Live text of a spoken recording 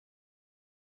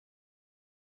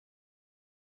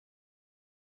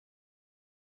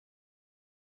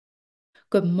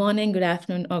Good morning, good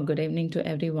afternoon, or good evening to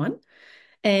everyone.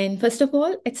 And first of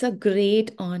all, it's a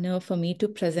great honor for me to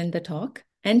present the talk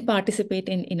and participate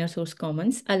in InnerSource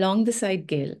Commons along the side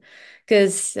Gale,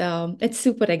 because it's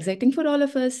super exciting for all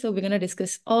of us. So we're going to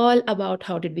discuss all about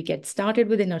how did we get started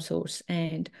with InnerSource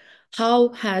and how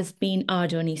has been our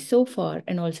journey so far,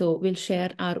 and also we'll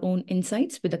share our own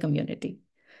insights with the community.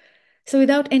 So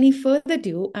without any further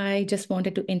ado, I just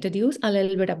wanted to introduce a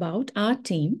little bit about our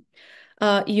team.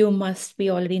 You must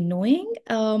be already knowing.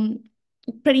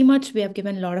 Pretty much, we have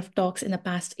given a lot of talks in the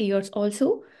past years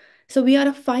also. So we are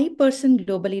a 5-person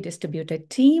globally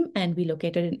distributed team, and we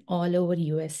located in all over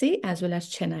USA as well as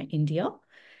Chennai, India.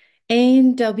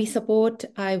 And we support,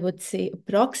 I would say,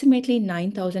 approximately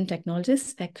 9,000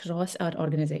 technologists across our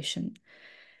organization.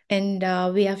 And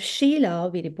we have Sheila.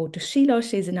 We report to Sheila.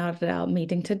 She's in our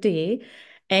meeting today.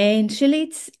 And she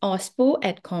leads OSPO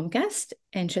at Comcast,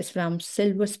 and she's from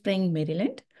Silver Spring,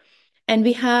 Maryland. And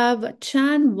we have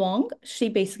Chan Wong. She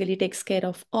basically takes care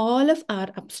of all of our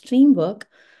upstream work,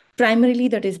 primarily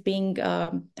that is being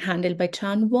handled by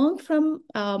Chan Wong from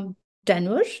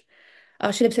Denver.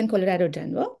 She lives in Colorado,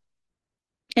 Denver.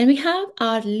 And we have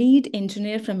our lead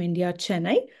engineer from India,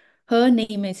 Chennai. Her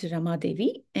name is Rama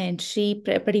Devi, and she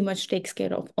pretty much takes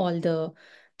care of all the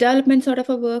development sort of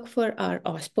a work for our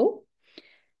OSPO.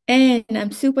 And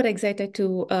I'm super excited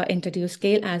to introduce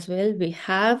Gale as well. We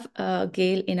have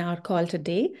Gale in our call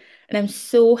today, and I'm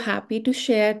so happy to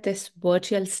share this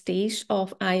virtual stage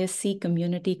of ISC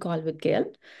community call with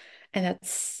Gale. And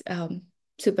that's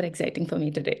super exciting for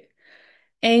me today.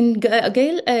 And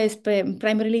Gale is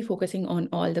primarily focusing on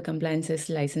all the compliances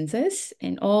licenses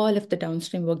and all of the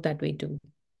downstream work that we do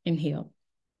in here.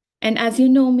 And as you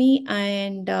know me,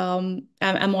 and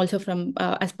I'm also from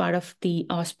as part of the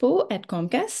OSPO at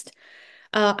Comcast.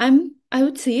 I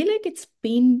would say like it's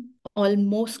been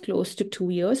almost close to 2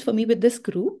 years for me with this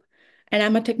group, and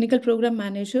I'm a technical program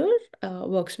manager.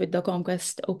 Works with the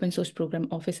Comcast Open Source Program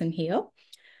Office in here,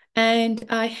 and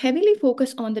I heavily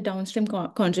focus on the downstream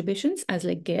contributions as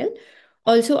like Gail.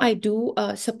 Also, I do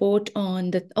support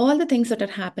on all the things that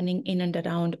are happening in and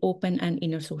around open and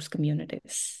inner source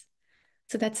communities.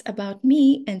 So that's about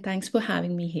me, and thanks for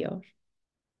having me here.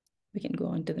 We can go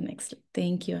on to the next slide.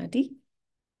 Thank you, Adi.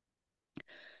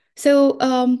 So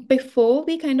before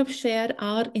we kind of share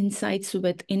our insights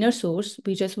with inner source,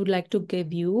 we just would like to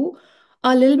give you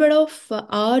a little bit of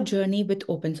our journey with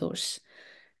open source.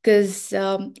 Because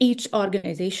each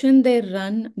organization, they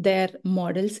run their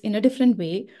models in a different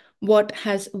way. What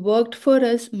has worked for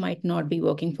us might not be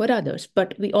working for others,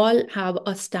 but we all have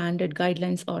a standard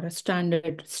guidelines or a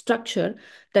standard structure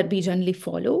that we generally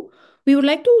follow. We would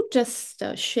like to just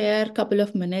share a couple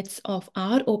of minutes of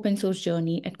our open source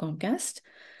journey at Comcast.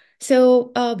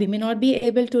 So we may not be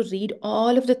able to read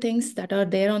all of the things that are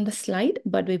there on the slide,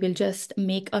 but we will just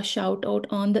make a shout out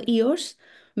on the ears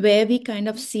where we kind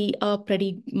of see a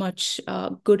pretty much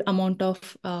good amount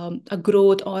of a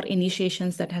growth or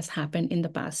initiations that has happened in the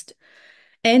past.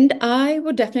 And I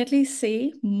would definitely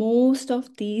say most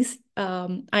of these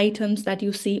items that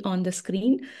you see on the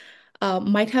screen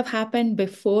might have happened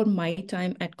before my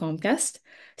time at Comcast.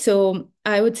 So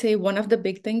I would say one of the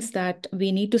big things that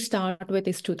we need to start with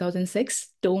is 2006.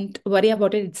 Don't worry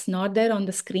about it. It's not there on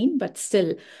the screen, but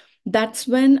still, that's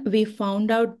when we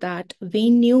found out that we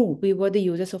knew we were the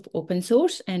users of open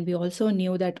source, and we also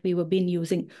knew that we were been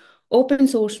using open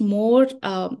source more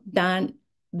than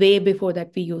way before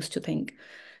that we used to think.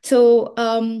 So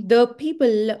the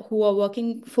people who are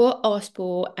working for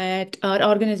OSPO at our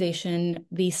organization,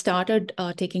 we started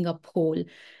taking a poll,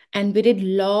 and we did a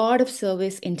lot of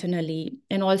surveys internally.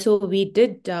 And also we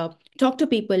did talk to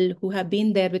people who have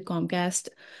been there with Comcast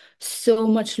so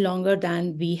much longer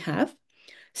than we have.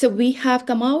 So we have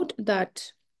come out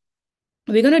that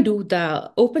we're going to do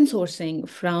the open sourcing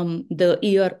from the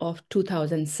year of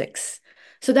 2006.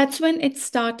 So that's when it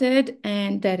started,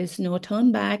 and there is no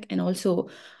turn back. And also,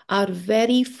 our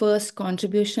very first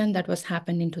contribution that was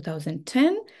happened in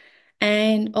 2010.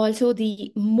 And also,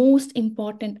 the most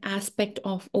important aspect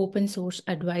of Open Source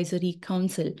Advisory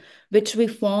Council, which we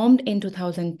formed in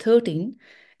 2013.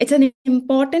 It's an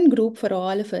important group for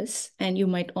all of us, and you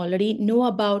might already know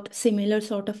about similar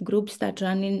sort of groups that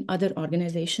run in other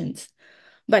organizations.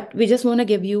 But we just want to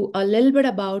give you a little bit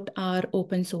about our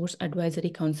Open Source Advisory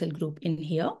Council group in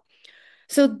here.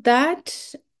 So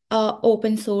that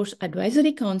Open Source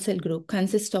Advisory Council group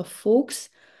consists of folks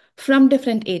from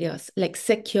different areas like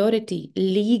security,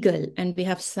 legal, and we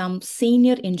have some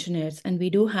senior engineers, and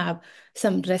we do have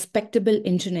some respectable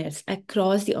engineers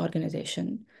across the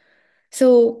organization.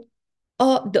 So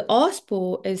The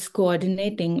OSPO is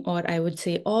coordinating, or I would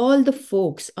say all the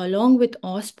folks along with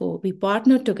OSPO, we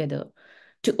partner together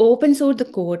to open source the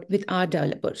code with our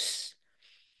developers.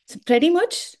 So pretty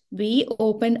much we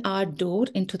opened our door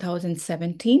in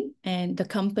 2017 and the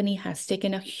company has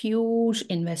taken a huge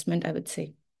investment, I would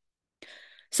say.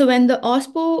 So when the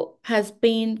OSPO has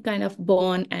been kind of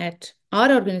born at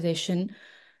our organization,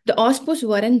 the OSPOs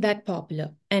weren't that popular,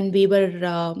 and we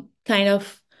were kind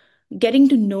of getting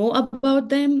to know about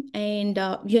them. And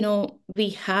we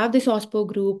have this OSPO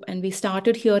group, and we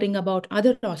started hearing about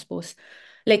other OSPOs,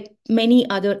 like many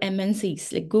other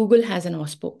MNCs. Like Google has an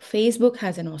OSPO, Facebook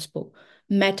has an OSPO,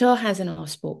 Meta has an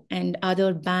OSPO, and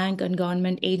other bank and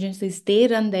government agencies, they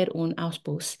run their own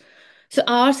OSPOs. So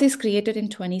ours is created in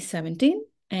 2017.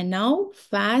 And now,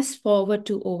 fast forward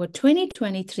to over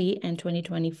 2023 and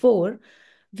 2024,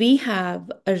 we have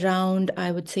around,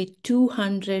 I would say,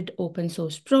 200 open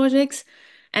source projects.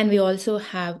 And we also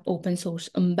have open source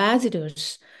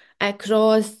ambassadors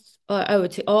across, I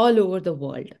would say, all over the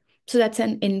world. So that's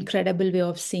an incredible way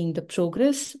of seeing the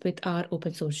progress with our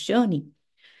open source journey.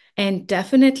 And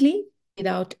definitely,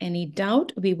 without any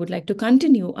doubt, we would like to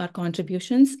continue our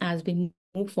contributions as we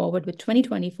move forward with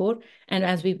 2024 and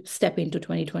as we step into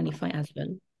 2025 as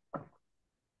well.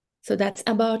 So that's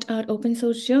about our open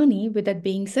source journey. With that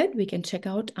being said, we can check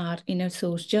out our inner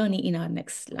source journey in our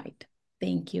next slide.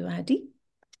 Thank you, Adi.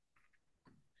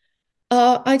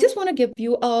 I just want to give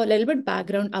you a little bit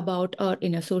background about our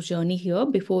inner source journey here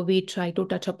before we try to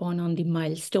touch upon on the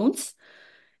milestones.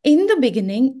 In the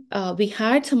beginning, we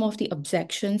had some of the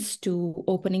objections to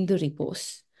opening the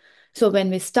repos. So when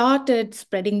we started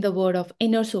spreading the word of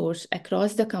inner source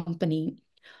across the company,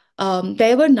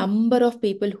 there were a number of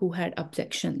people who had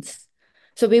objections.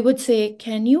 So we would say,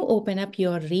 can you open up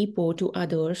your repo to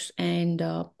others and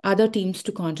other teams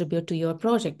to contribute to your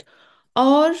project?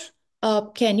 Or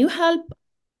can you help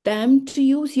them to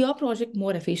use your project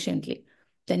more efficiently?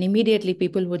 Then immediately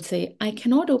people would say, I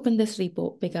cannot open this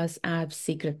repo because I have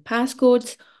secret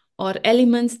passcodes or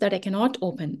elements that I cannot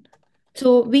open.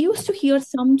 So we used to hear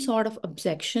some sort of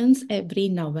objections every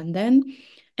now and then.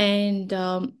 And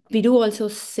we do also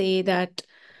say that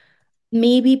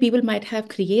maybe people might have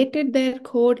created their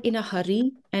code in a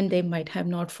hurry and they might have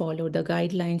not followed the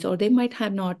guidelines, or they might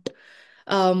have not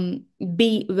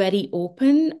be very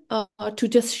open to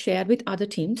just share with other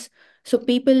teams. So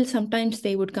people sometimes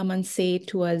they would come and say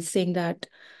to us saying that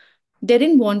they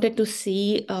didn't wanted to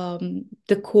see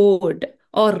the code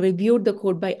or reviewed the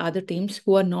code by other teams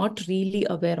who are not really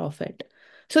aware of it.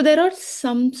 So there are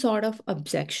some sort of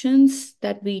objections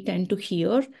that we tend to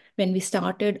hear when we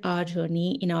started our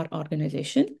journey in our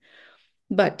organization.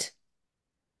 But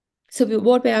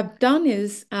what we have done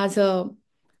is, as a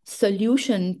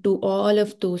solution to all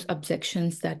of those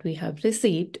objections that we have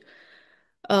received,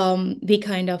 we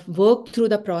kind of work through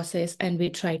the process and we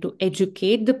try to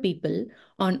educate the people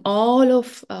on all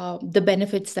of the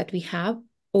benefits that we have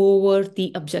over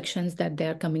the objections that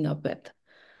they're coming up with.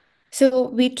 So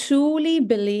we truly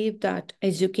believe that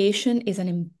education is an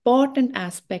important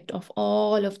aspect of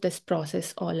all of this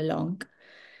process all along.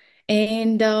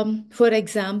 And for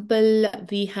example,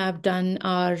 we have done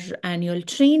our annual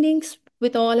trainings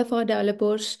with all of our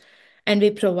developers, and we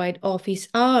provide office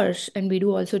hours, and we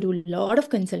do also do a lot of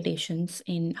consultations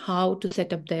in how to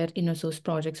set up their inner source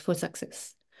projects for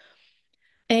success.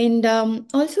 And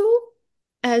also,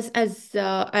 as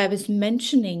I was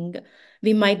mentioning,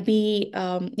 we might be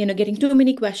getting too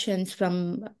many questions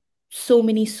from so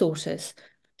many sources.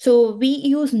 So we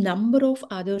use number of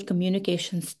other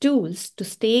communications tools to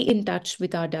stay in touch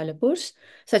with our developers,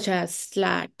 such as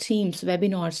Slack, Teams,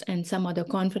 webinars, and some other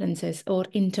conferences or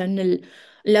internal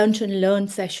lunch and learn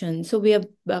sessions. So we have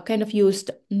kind of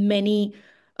used many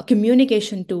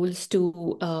communication tools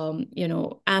to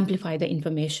amplify the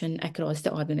information across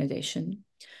the organization.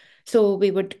 So we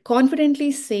would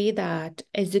confidently say that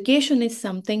education is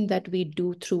something that we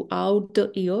do throughout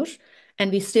the year,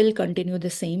 and we still continue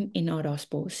the same in our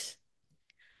OSPOs.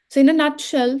 So in a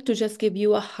nutshell, to just give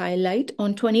you a highlight,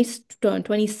 on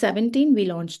 2017, we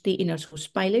launched the Inner Source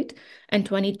pilot, and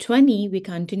 2020, we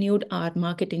continued our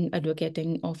marketing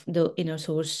advocating of the Inner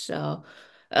Source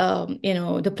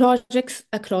the projects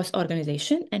across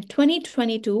organization. And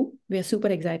 2022, we are super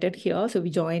excited here. So we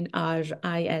joined our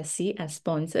ISC as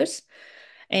sponsors.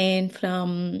 And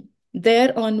from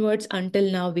there onwards until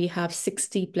now, we have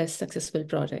 60 plus successful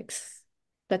projects.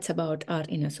 That's about our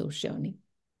inner source journey.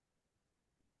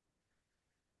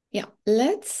 Yeah,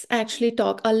 let's actually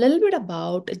talk a little bit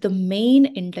about the main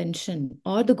intention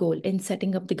or the goal in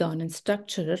setting up the governance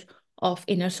structure of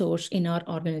inner source in our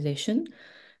organization.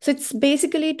 So it's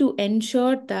basically to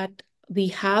ensure that we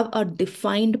have a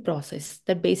defined process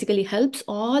that basically helps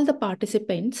all the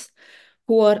participants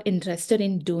who are interested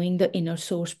in doing the inner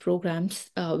source programs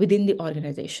within the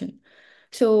organization.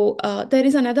 So there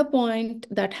is another point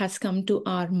that has come to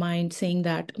our mind saying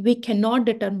that we cannot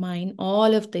determine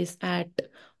all of this at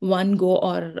one go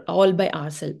or all by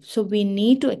ourselves. So we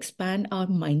need to expand our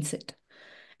mindset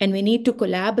and we need to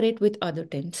collaborate with other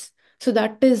teams. So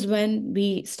that is when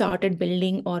we started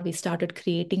building or we started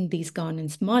creating these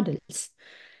governance models.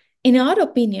 In our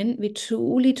opinion, we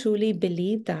truly, truly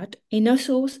believe that inner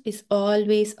source is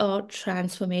always a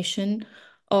transformation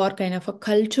or kind of a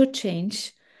culture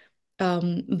change.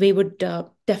 We would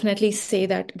definitely say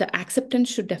that the acceptance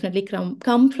should definitely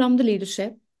come from the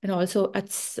leadership. And also,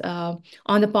 it's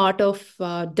on the part of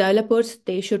developers,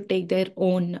 they should take their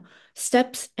own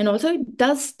steps. And also, it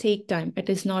does take time. It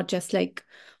is not just like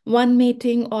one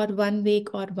meeting or 1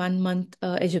 week or 1 month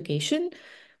education.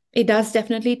 It does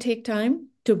definitely take time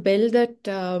to build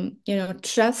that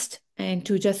trust and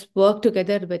to just work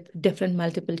together with different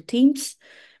multiple teams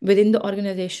within the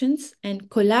organizations, and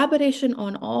collaboration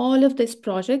on all of these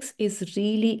projects is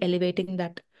really elevating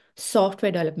that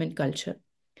software development culture.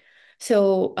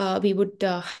 So we would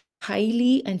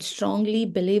highly and strongly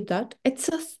believe that it's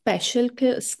a special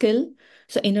skill.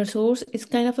 So inner source is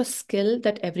kind of a skill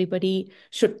that everybody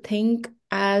should think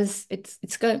as it's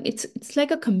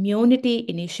like a community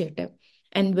initiative,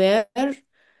 and where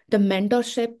the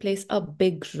mentorship plays a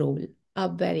big role, a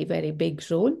very, very big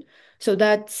role. So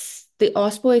that's the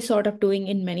OSPO is sort of doing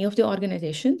in many of the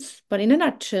organizations. But in a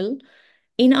nutshell,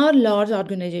 in our large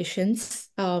organizations,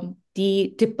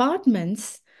 the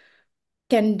departments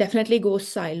can definitely go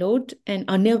siloed and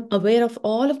unaware of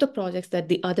all of the projects that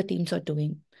the other teams are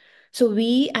doing. So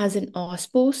we as an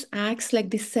OSPOS acts like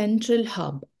the central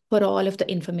hub for all of the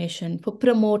information, for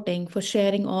promoting, for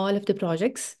sharing all of the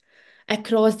projects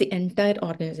across the entire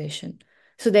organization.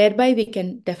 So thereby we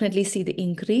can definitely see the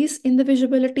increase in the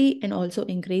visibility and also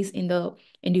increase in the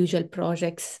individual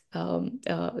projects,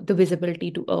 the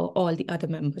visibility to all the other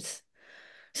members.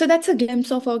 So that's a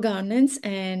glimpse of our governance.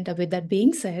 And with that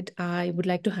being said, I would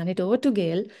like to hand it over to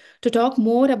Gail to talk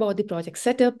more about the project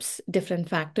setups, different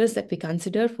factors that we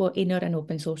consider for inner and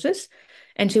open sources.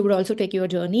 And she would also take you a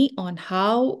journey on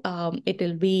how it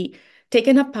will be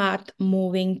taken a path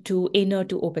moving to inner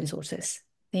to open sources.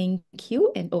 Thank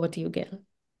you. And over to you, Gail.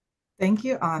 Thank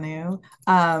you, Anu.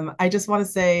 I just want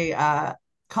to say,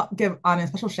 give Anu a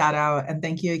special shout out and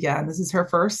thank you again. This is her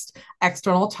first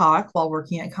external talk while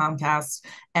working at Comcast,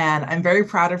 and I'm very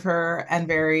proud of her and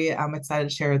very excited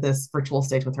to share this virtual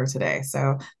stage with her today.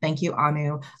 So thank you,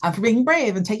 Anu, for being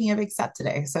brave and taking a big step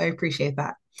today. So I appreciate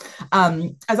that.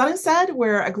 As Anu said,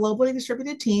 we're a globally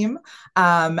distributed team,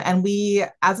 and we,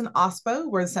 as an OSPO,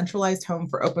 we're the centralized home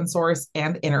for open source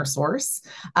and inner source.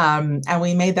 And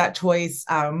we made that choice,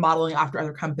 modeling after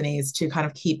other companies, to kind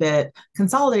of keep it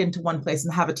consolidated into one place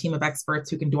and have a team of experts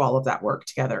who can do all of that work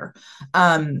together.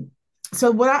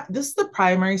 This is the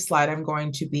primary slide I'm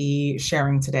going to be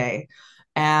sharing today.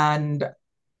 And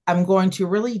I'm going to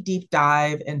really deep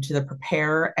dive into the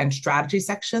prepare and strategy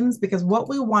sections, because what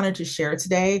we wanted to share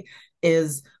today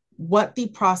is what the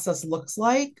process looks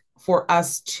like for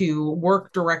us to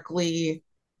work directly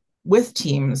with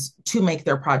teams to make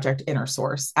their project inner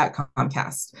source at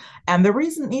Comcast. And the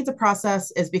reason it needs a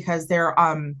process is because there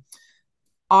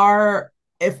are,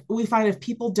 if we find if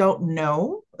people don't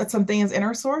know that something is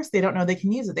inner source, they don't know they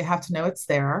can use it. They have to know it's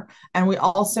there. And we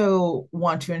also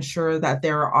want to ensure that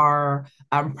there are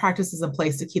practices in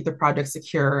place to keep the project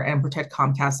secure and protect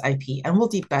Comcast IP. And we'll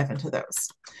deep dive into those.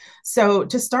 So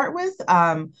to start with,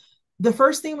 the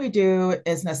first thing we do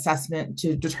is an assessment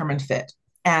to determine fit.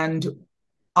 And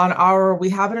we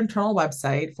have an internal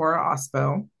website for our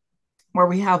OSPO where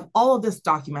we have all of this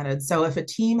documented. So if a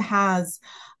team has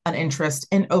an interest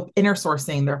in inner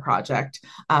sourcing their project,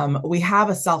 we have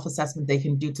a self-assessment they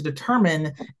can do to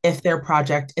determine if their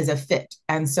project is a fit.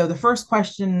 And so the first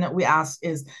question we ask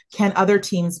is, can other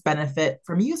teams benefit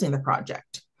from using the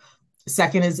project?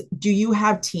 Second is, do you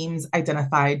have teams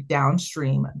identified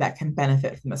downstream that can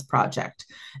benefit from this project?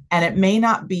 And it may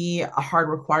not be a hard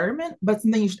requirement, but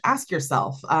something you should ask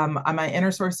yourself. Am I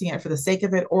inner sourcing it for the sake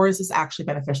of it, or is this actually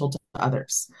beneficial to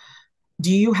others?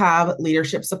 Do you have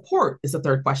leadership support is the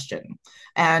third question.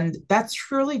 And that's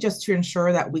truly just to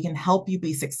ensure that we can help you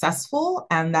be successful,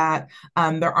 and that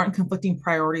there aren't conflicting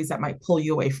priorities that might pull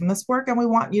you away from this work. And we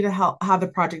want you to help have the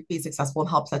project be successful and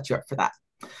help set you up for that.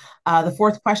 The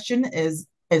fourth question is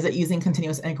it using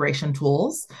continuous integration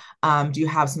tools? Do you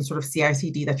have some sort of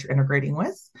CI/CD that you're integrating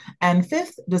with? And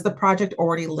fifth, does the project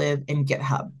already live in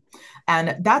GitHub?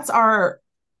 And that's our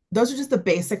those are just the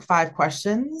basic 5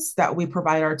 questions that we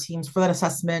provide our teams for that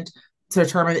assessment to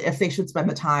determine if they should spend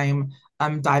the time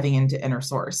diving into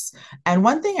InnerSource. And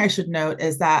one thing I should note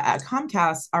is that at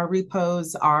Comcast, our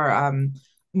repos are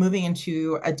moving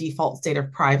into a default state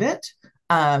of private,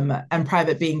 and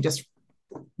private being just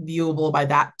viewable by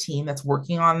that team that's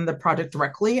working on the project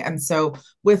directly. And so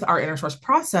with our InnerSource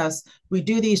process, we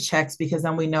do these checks because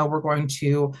then we know we're going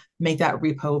to make that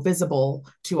repo visible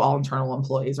to all internal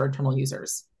employees or internal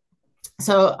users.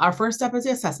 So our first step is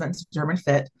the assessment to determine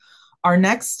fit. Our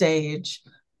next stage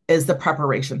is the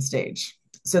preparation stage.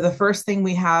 So the first thing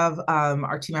we have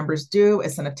our team members do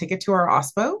is send a ticket to our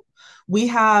OSPO. We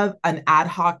have an ad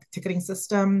hoc ticketing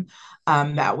system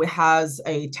that has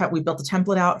we built a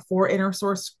template out for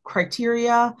InnerSource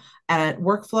criteria and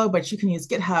workflow, but you can use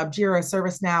GitHub, Jira,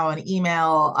 ServiceNow, an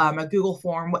email, a Google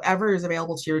form, whatever is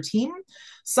available to your team,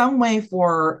 some way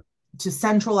to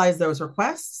centralize those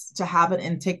requests, to have an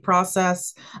intake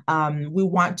process. We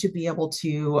want to be able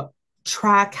to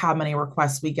track how many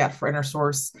requests we get for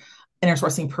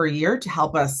InnerSourcing per year to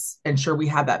help us ensure we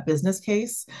have that business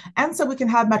case. And so we can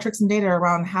have metrics and data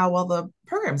around how well the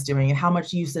program's doing and how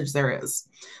much usage there is,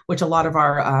 which a lot of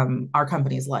our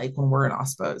companies like when we're in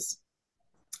OSPOs.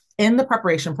 In the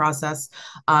preparation process,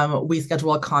 we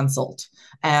schedule a consult,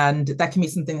 and that can be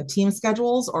something the team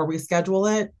schedules or we schedule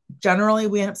it. Generally,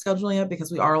 we end up scheduling it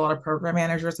because we are a lot of program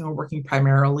managers and we're working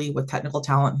primarily with technical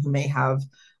talent who may have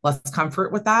less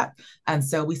comfort with that. And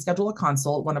so we schedule a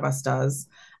consult, one of us does.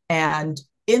 And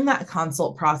in that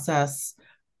consult process,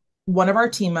 one of our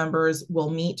team members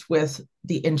will meet with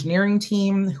the engineering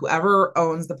team, whoever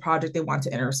owns the project they want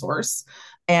to InnerSource.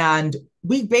 And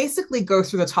we basically go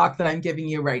through the talk that I'm giving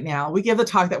you right now. We give the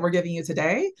talk that we're giving you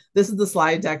today. This is the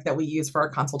slide deck that we use for our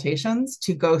consultations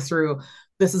to go through.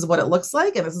 This is what it looks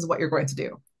like, and this is what you're going to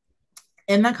do.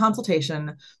 In that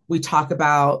consultation, we talk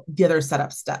about the other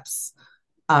setup steps.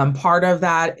 Part of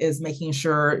that is making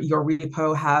sure your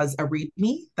repo has a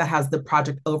README that has the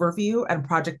project overview and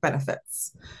project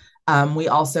benefits. We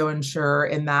also ensure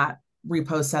in that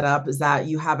repo setup is that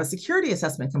you have a security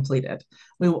assessment completed.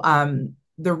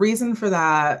 The reason for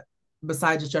that,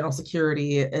 besides just general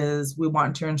security, is we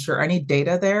want to ensure any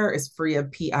data there is free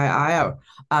of PII,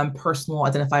 personal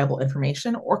identifiable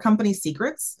information, or company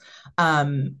secrets,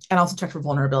 and also check for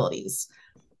vulnerabilities.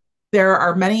 There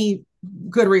are many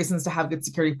good reasons to have good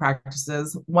security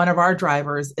practices. One of our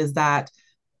drivers is that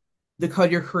the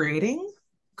code you're creating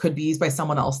could be used by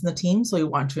someone else in the team. So we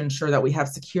want to ensure that we have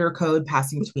secure code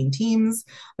passing between teams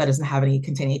that doesn't have any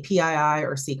containing PII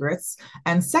or secrets.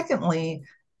 And secondly,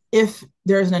 if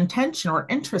there's an intention or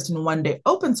interest in one day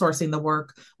open sourcing the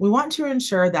work, we want to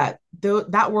ensure that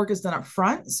that work is done up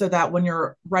front so that when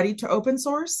you're ready to open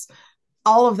source,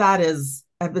 all of that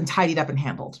have been tidied up and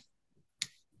handled.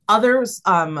 Others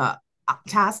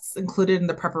tasks included in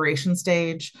the preparation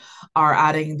stage are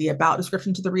adding the about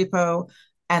description to the repo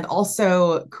and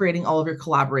also creating all of your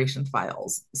collaboration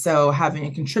files. So having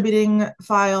a contributing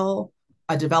file,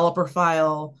 a developer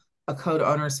file, a code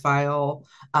owner's file,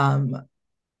 and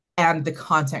the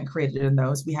content created in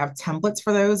those. We have templates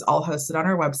for those all hosted on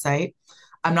our website.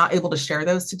 I'm not able to share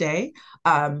those today,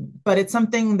 but it's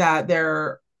something that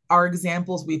there are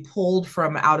examples we pulled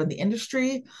from out in the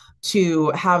industry to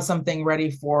have something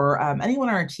ready for anyone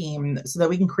on our team so that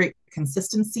we can create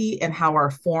consistency in how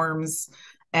our forms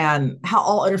and how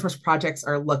all InnerSource projects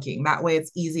are looking. That way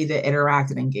it's easy to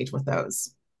interact and engage with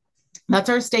those. That's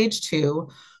our stage 2,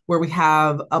 where we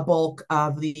have a bulk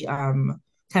of the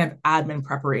kind of admin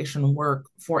preparation work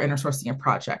for InnerSourcing a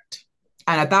project.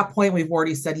 And at that point, we've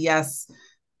already said, yes,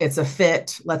 it's a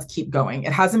fit, let's keep going.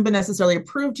 It hasn't been necessarily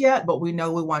approved yet, but we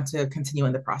know we want to continue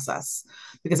in the process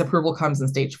because approval comes in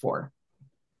stage 4.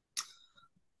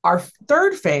 Our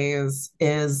third phase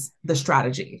is the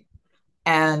strategy.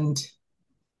 And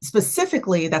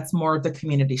specifically, that's more the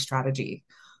community strategy.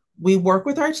 We work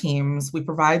with our teams, we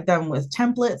provide them with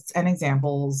templates and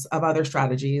examples of other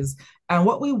strategies. And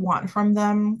what we want from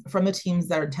them, from the teams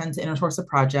that intend to InnerSource a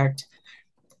project,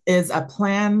 is a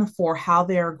plan for how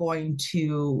they are going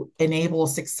to enable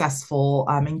successful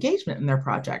engagement in their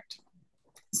project.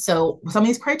 So some of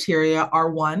these criteria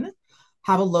are: 1,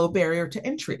 have a low barrier to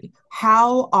entry.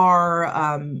 How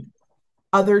are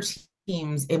other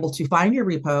teams able to find your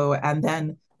repo and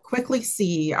then quickly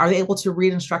see, are they able to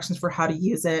read instructions for how to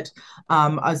use it?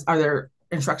 Are there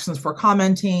instructions for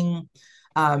commenting?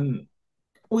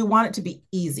 We want it to be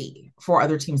easy for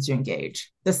other teams to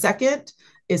engage. The second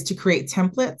is to create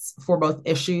templates for both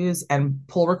issues and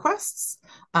pull requests.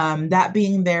 That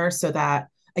being there so that,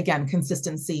 again,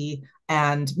 consistency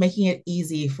and making it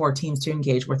easy for teams to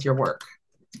engage with your work.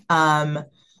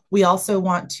 We also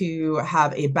want to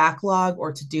have a backlog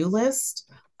or to-do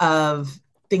list of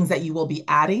things that you will be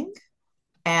adding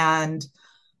and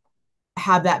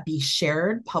have that be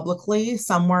shared publicly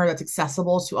somewhere that's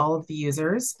accessible to all of the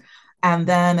users. And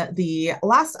then the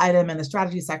last item in the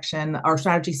strategy section or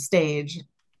strategy stage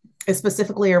is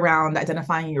specifically around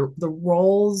identifying the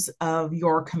roles of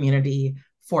your community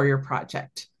for your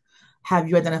project. Have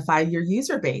you identified your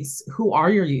user base? Who are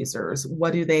your users?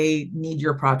 What do they need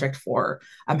your project for?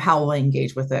 How will they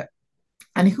engage with it?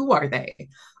 And who are they?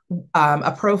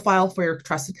 A profile for your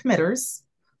trusted committers,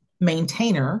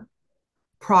 maintainer,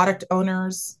 product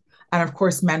owners, and of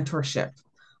course, mentorship.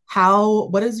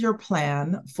 What is your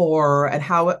plan for, and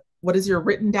what is your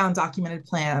written down documented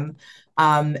plan,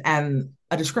 and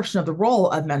a description of the role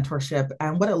of mentorship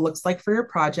and what it looks like for your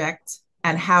project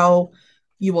and how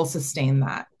you will sustain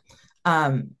that.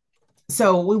 Um,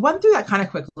 so we went through that kind of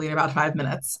quickly in about 5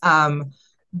 minutes.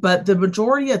 But the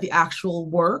majority of the actual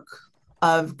work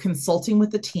of consulting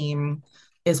with the team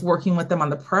is working with them on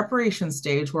the preparation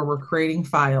stage where we're creating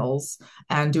files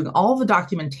and doing all the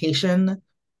documentation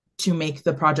to make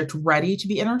the project ready to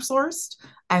be inner-sourced.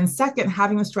 And second,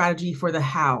 having a strategy for the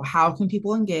how. How can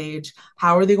people engage?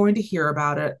 How are they going to hear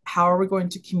about it? How are we going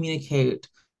to communicate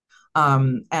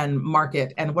and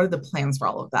market? And what are the plans for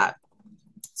all of that?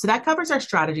 So that covers our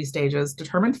strategy stages: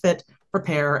 determine, fit,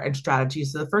 prepare, and strategy.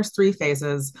 So the first 3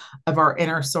 phases of our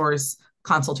InnerSource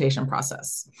consultation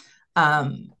process.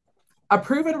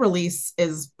 Approve and release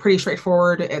is pretty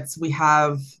straightforward. We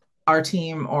have our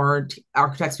team or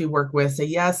architects we work with say,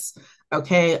 yes,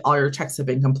 okay, all your checks have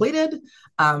been completed.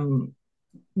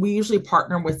 We usually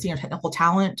partner with senior technical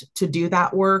talent to do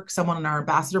that work, someone in our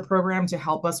ambassador program to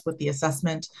help us with the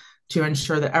assessment to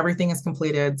ensure that everything is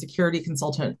completed. Security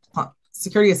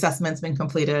assessment's been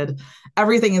completed.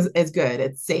 Everything is good.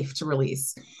 It's safe to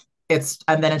release.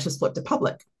 And then it's just flipped to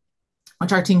public,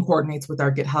 which our team coordinates with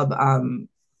our GitHub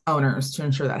owners to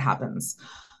ensure that happens.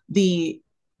 The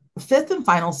 5th and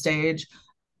final stage,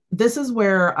 this is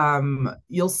where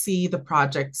you'll see the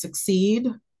project succeed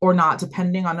or not,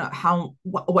 depending on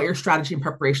what your strategy and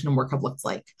preparation and work have looked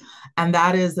like. And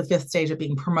that is the 5th stage of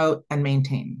being promote and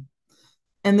maintain.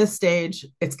 In this stage,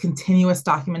 it's continuous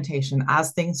documentation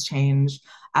as things change,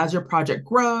 as your project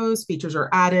grows, features are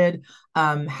added,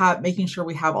 making sure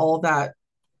we have all of that.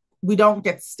 We don't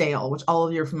get stale, which all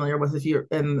of you are familiar with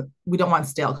we don't want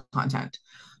stale content.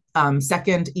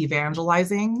 Second,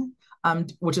 evangelizing,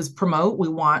 which is promote.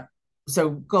 So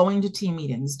going to team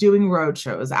meetings, doing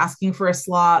roadshows, asking for a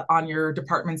slot on your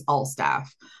department's all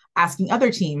staff, asking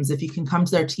other teams if you can come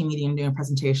to their team meeting and do a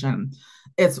presentation.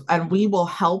 And we will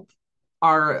help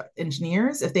our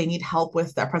engineers if they need help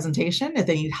with that presentation, if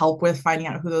they need help with finding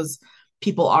out who those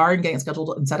people are and getting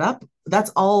scheduled and set up.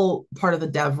 That's all part of the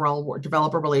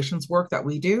developer relations work that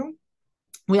we do.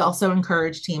 We also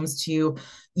encourage teams to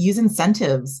use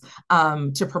incentives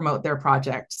to promote their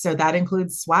project. So that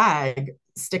includes swag,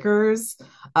 stickers,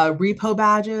 repo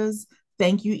badges,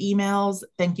 thank you emails,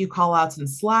 thank you call outs in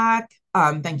Slack,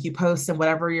 thank you posts, and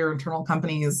whatever your internal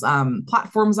company's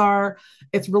platforms are.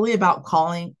 It's really about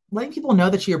letting people know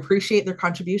that you appreciate their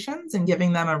contributions and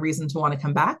giving them a reason to want to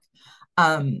come back.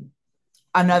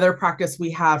 Another practice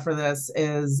we have for this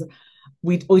is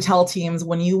we tell teams,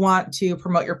 when you want to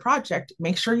promote your project,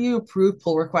 make sure you approve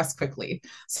pull requests quickly.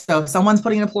 So if someone's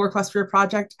putting in a pull request for your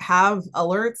project, have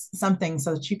alerts, something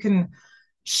so that you can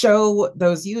show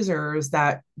those users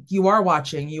that you are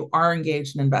watching, you are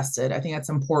engaged and invested. I think that's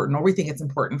important, or we think it's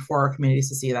important for our communities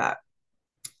to see that.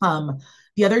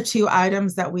 The other 2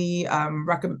 items that we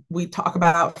talk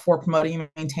about for promoting and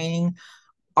maintaining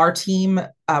our team,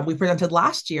 we presented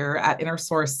last year at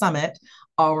InnerSource Summit,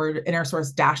 our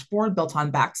InnerSource dashboard built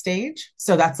on Backstage.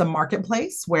 So that's a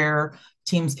marketplace where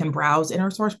teams can browse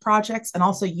InnerSource projects. And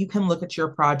also you can look at your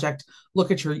project, look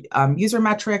at your user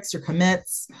metrics, your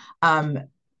commits,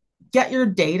 get your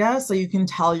data so you can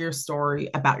tell your story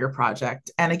about your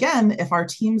project. And again, if our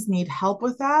teams need help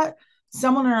with that,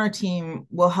 someone on our team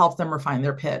will help them refine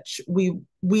their pitch.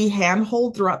 We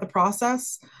handhold throughout the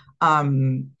process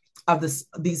of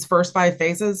these first 5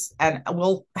 phases, and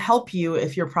we'll help you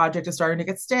if your project is starting to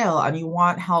get stale and you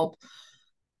want help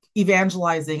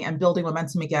evangelizing and building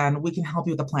momentum again. We can help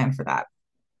you with a plan for that.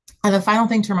 And the final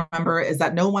thing to remember is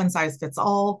that no one size fits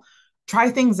all. Try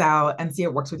things out and see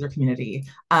it works with your community.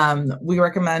 We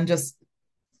recommend just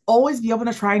always be open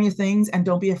to try new things and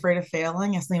don't be afraid of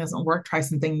failing. If something doesn't work, try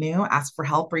something new, ask for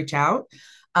help, reach out.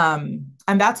 And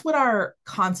that's what our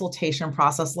consultation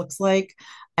process looks like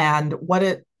and what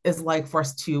it is like for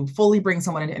us to fully bring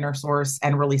someone into InnerSource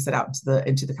and release it out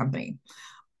into the company.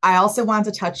 I also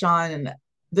wanted to touch on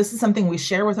this is something we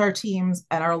share with our teams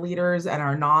and our leaders and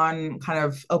our non kind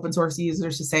of open source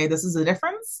users to say this is the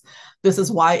difference. This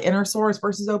is why inner source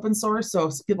versus open source. So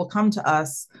if people come to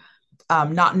us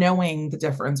not knowing the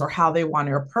difference or how they want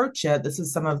to approach it, this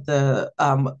is some of the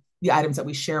items that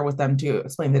we share with them to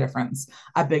explain the difference.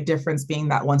 A big difference being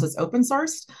that once it's open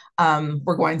sourced,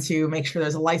 we're going to make sure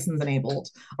there's a license enabled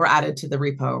or added to the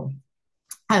repo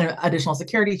and additional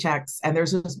security checks. And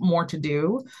there's just more to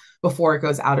do before it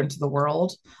goes out into the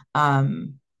world.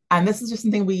 And this is just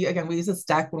something we use this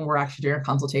deck when we're actually doing a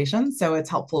consultation. So it's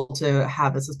helpful to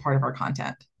have this as part of our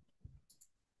content.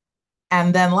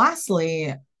 And then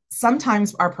lastly,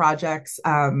 sometimes our projects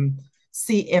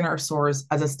see inner source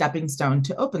as a stepping stone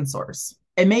to open source.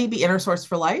 It may be inner source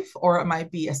for life, or it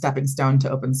might be a stepping stone to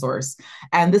open source.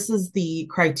 And this is the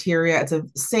criteria. It's the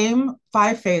same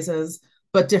 5 phases,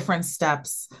 but different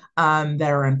steps that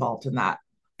are involved in that.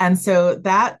 And so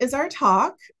that is our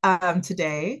talk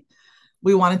today.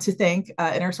 We wanted to thank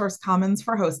InnerSource Commons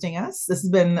for hosting us. This has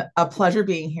been a pleasure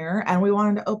being here, and we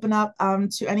wanted to open up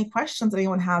to any questions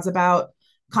anyone has about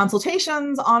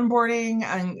consultations, onboarding,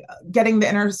 and getting the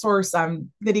InnerSource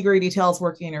nitty-gritty details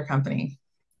working in your company.